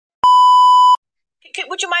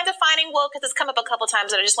would you mind defining woke? Because it's come up a couple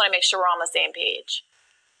times, and I just want to make sure we're on the same page.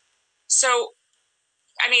 So,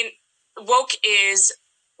 I mean, woke is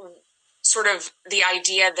sort of the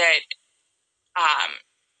idea that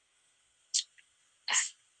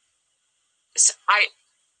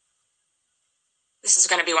this is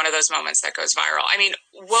going to be one of those moments that goes viral. I mean,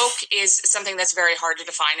 woke is something that's very hard to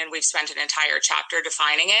define, and we've spent an entire chapter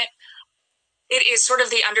defining it. It is sort of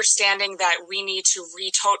the understanding that we need to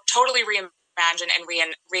totally reimagine and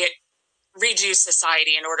redo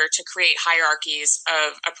society in order to create hierarchies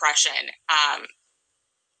of oppression.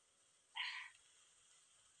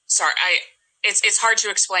 Sorry, it's hard to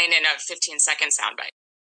explain in a 15-second soundbite.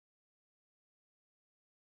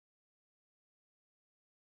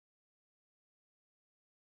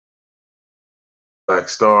 Black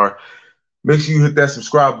Star. Make sure you hit that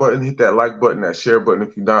subscribe button, hit that like button, that share button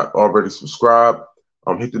if you're not already subscribed.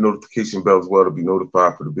 Hit the notification bell as well to be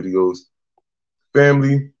notified for the videos.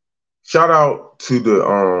 Family, shout out to the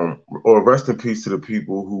or rest in peace to the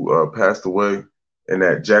people who passed away in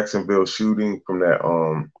that Jacksonville shooting from that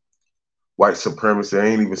white supremacist. I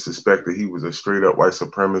ain't even suspect that he was a straight up white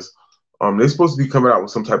supremacist. They're supposed to be coming out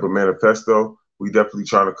with some type of manifesto. We definitely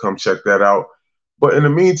trying to come check that out. But in the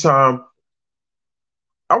meantime,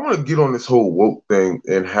 I want to get on this whole woke thing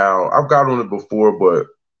and how I've got on it before, but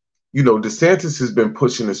you know, Desantis has been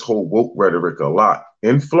pushing this whole woke rhetoric a lot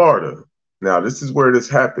in Florida. Now, this is where this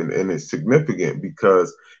happened, and it's significant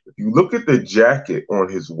because if you look at the jacket on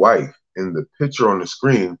his wife in the picture on the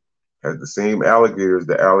screen, has the same alligator as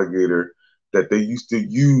the alligator that they used to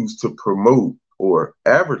use to promote or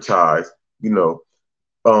advertise, you know,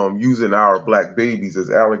 using our black babies as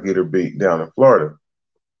alligator bait down in Florida.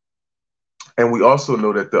 And we also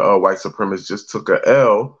know that the white supremacists just took a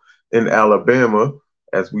L in Alabama,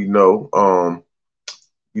 as we know.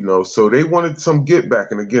 You know, so they wanted some get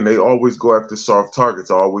back. And again, they always go after soft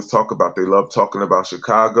targets. I always talk about, they love talking about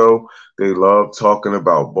Chicago. They love talking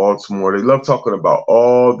about Baltimore. They love talking about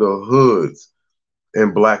all the hoods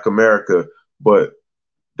in Black America, but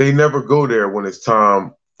they never go there when it's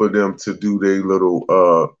time for them to do their little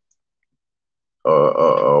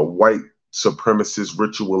white supremacist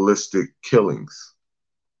ritualistic killings.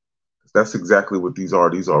 That's exactly what these are.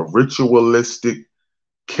 These are ritualistic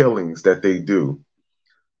killings that they do.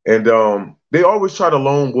 And they always try to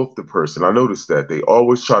lone wolf the person. I noticed that. They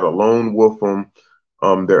always try to lone wolf them.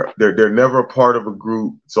 They're never a part of a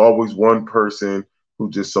group. It's always one person who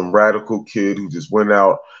just some radical kid who just went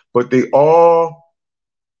out. But they all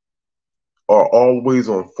are always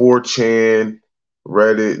on 4chan,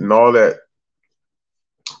 Reddit, and all that,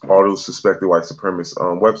 all those suspected white supremacist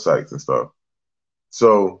websites and stuff.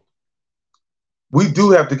 So we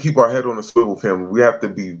do have to keep our head on the swivel, family. We have to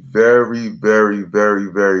be very, very,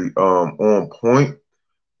 very, very on point.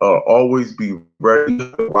 Always be ready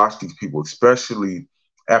to watch these people, especially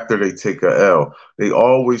after they take a L. They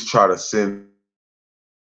always try to send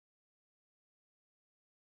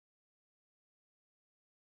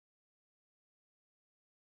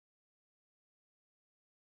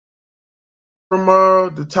from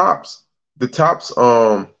the Tops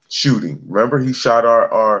shooting. Remember, he shot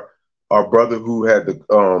our brother who had the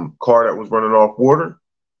car that was running off water.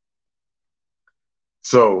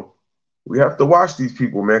 So we have to watch these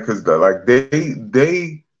people, man, because like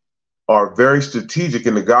they are very strategic.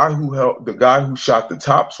 And the guy who shot the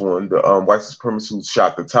Tops one, the white supremacist who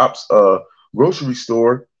shot the Tops grocery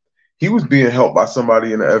store, he was being helped by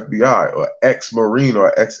somebody in the FBI, or ex-Marine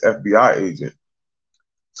or ex-FBI agent.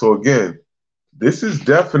 So again, this is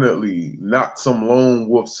definitely not some lone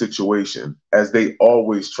wolf situation, as they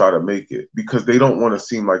always try to make it, because they don't want to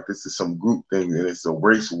seem like this is some group thing and it's a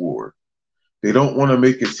race war. They don't want to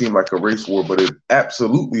make it seem like a race war, but it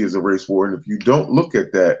absolutely is a race war. And if you don't look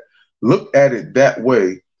at it that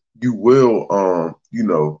way, you will, you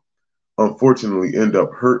know, unfortunately end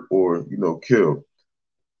up hurt or, you know, killed.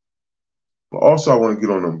 But also I want to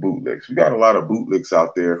get on them bootlegs. We got a lot of bootlegs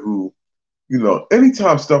out there who, you know,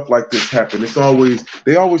 anytime stuff like this happen,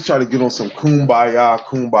 they always try to get on some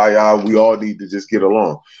kumbaya, we all need to just get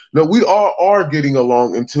along. No, we all are getting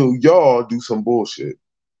along until y'all do some bullshit.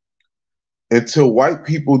 Until white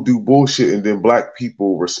people do bullshit and then black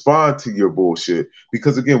people respond to your bullshit.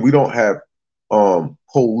 Because again, we don't have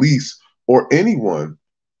police or anyone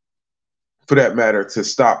for that matter to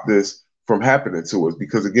stop this from happening to us.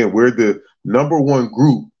 Because again, we're the #1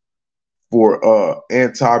 group for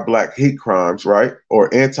anti-black hate crimes, right?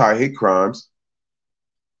 Or anti-hate crimes.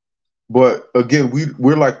 But again,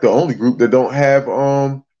 we're like the only group that don't have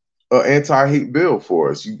an anti-hate bill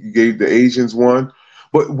for us. You gave the Asians one,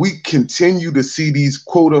 but we continue to see these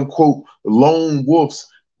quote unquote lone wolves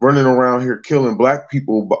running around here killing black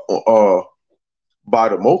people by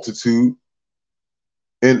the multitude,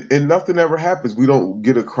 and nothing ever happens. We don't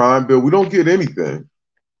get a crime bill. We don't get anything.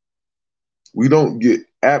 We don't get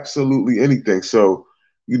absolutely anything. So,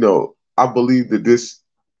 I believe that this,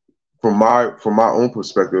 from my own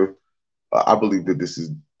perspective, I believe that this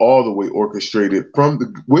is all the way orchestrated from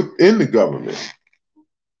within the government.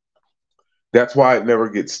 That's why it never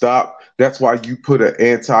gets stopped. That's why you put an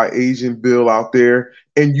anti-Asian bill out there,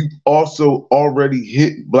 and you also already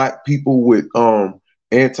hit black people with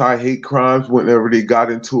anti-hate crimes whenever they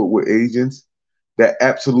got into it with Asians. That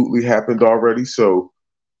absolutely happened already. So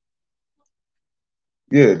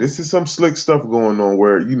yeah, this is some slick stuff going on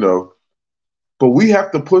where, but we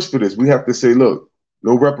have to push for this. We have to say, look,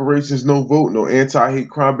 no reparations, no vote, no anti-hate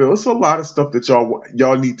crime bill. It's a lot of stuff that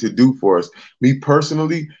y'all need to do for us. Me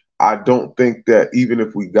personally, I think that even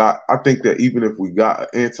if we got an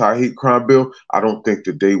anti-hate crime bill, I don't think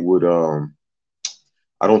that they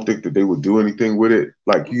would do anything with it.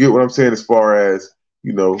 Like, you get what I'm saying? As far as,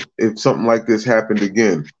 if something like this happened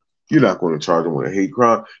again, you're not going to charge them with a hate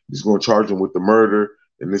crime. You're just going to charge them with the murder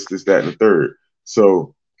and this, that, and the third.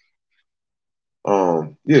 So,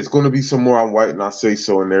 yeah, it's going to be some more on White and I Say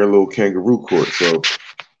So in their little kangaroo court. So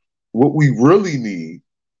what we really need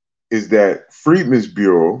is that Freedmen's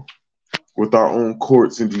Bureau with our own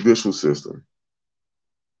courts and judicial system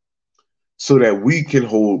so that we can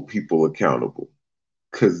hold people accountable,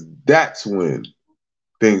 because that's when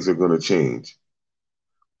things are going to change.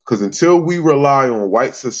 Because until we rely on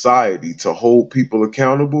white society to hold people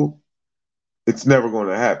accountable, it's never going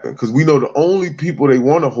to happen. Because we know the only people they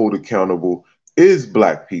want to hold accountable is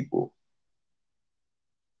black people.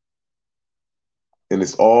 And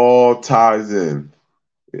it all ties in.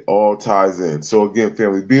 It all ties in. So again,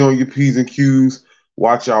 family, be on your P's and Q's.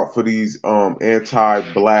 Watch out for these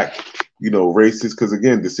anti-black, racists. Because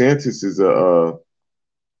again, Desantis is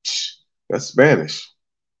that's Spanish.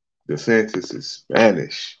 Desantis is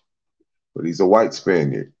Spanish, but he's a white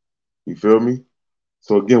Spaniard. You feel me?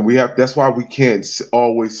 So again, that's why we can't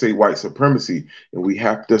always say white supremacy, and we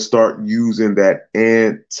have to start using that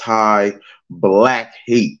anti-black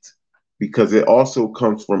hate, because it also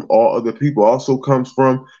comes from all other people. Also comes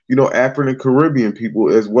from, African Caribbean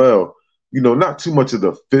people as well. Not too much of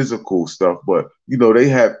the physical stuff, but they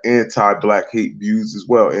have anti-black hate views as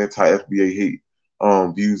well, anti-FBA hate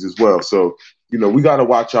views as well. So we got to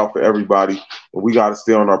watch out for everybody, and we got to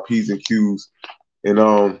stay on our P's and Q's.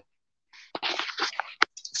 And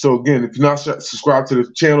so again, if you're not subscribed to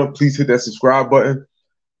the channel, please hit that subscribe button.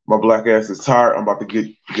 My black ass is tired. I'm about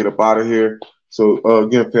to get up out of here. So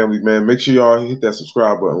again, family, man, make sure y'all hit that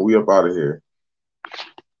subscribe button. We up out of here.